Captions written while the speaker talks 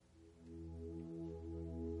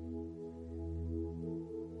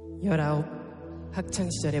19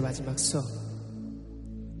 학창시절의 마지막 수업.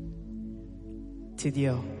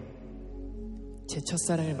 드디어 제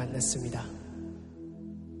첫사랑을 만났습니다.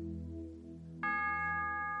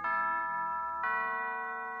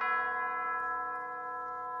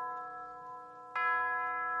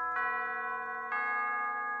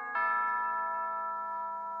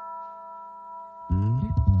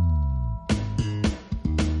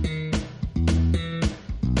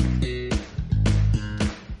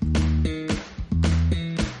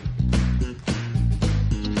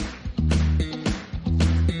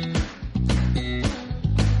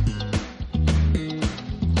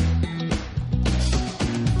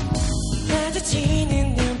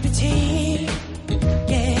 마주치는 눈빛이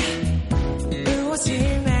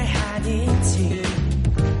무엇을 말하는지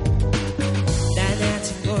난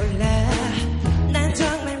아직 몰라. 난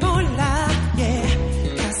정말 몰라.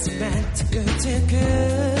 가슴만 두근두근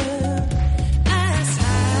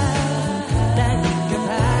사랑인가 봐.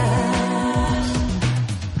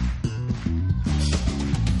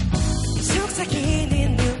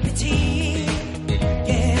 속삭이는 눈빛이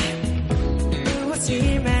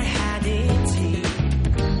무엇을 말하는지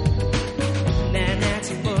난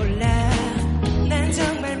아직 몰라. 난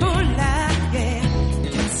정말 몰라.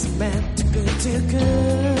 가슴만 두근두근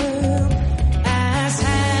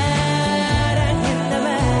사랑했나봐.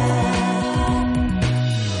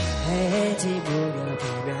 해지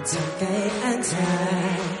무렵이면 창가에 앉아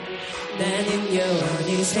나는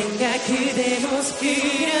영원히 생각 그대 모습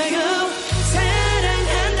그려요.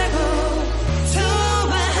 사랑한다고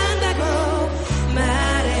좋아한다고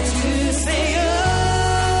말해주세요.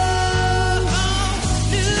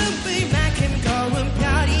 눈물만큼 고운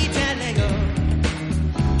별이 달래고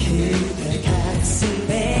그대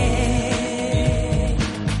가슴에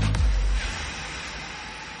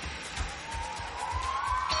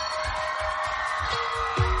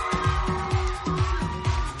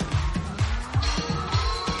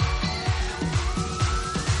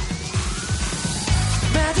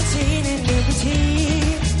마주치는 눈빛이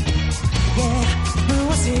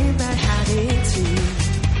무엇을 말하는지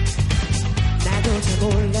나도 잘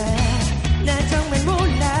몰라. 난 정말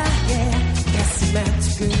몰라. 가슴만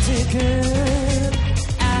두근두근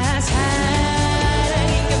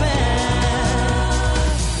사랑인가봐.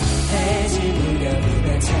 해질 무렵이면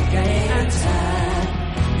창가에 앉아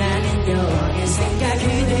나는 영원히 생각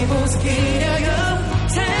그대 모습 그려요.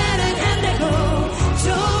 사랑한다고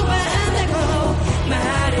좋아한다고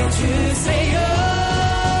말해주세요.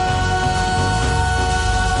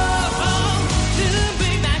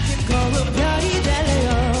 눈물만큼 고운 별이 달래요.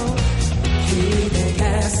 그대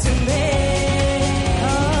가슴에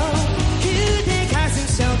그대 가슴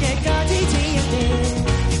속에 꺼지지 않는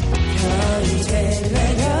별이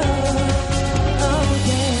달래요.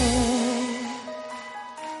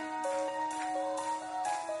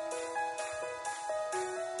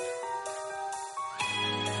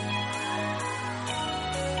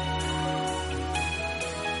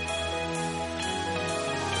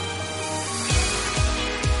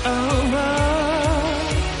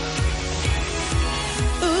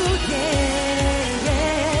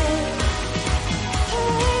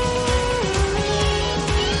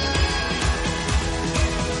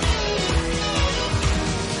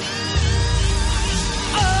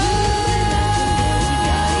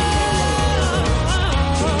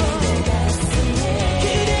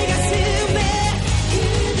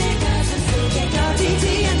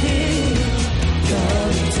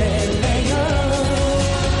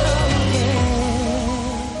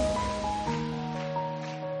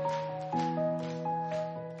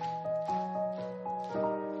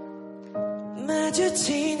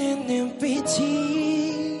 마주치는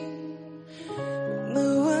눈빛이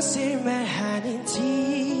무엇을 말하는지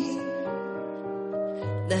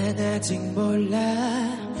난 아직 몰라.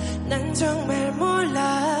 난 정말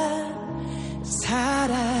몰라.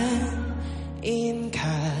 사랑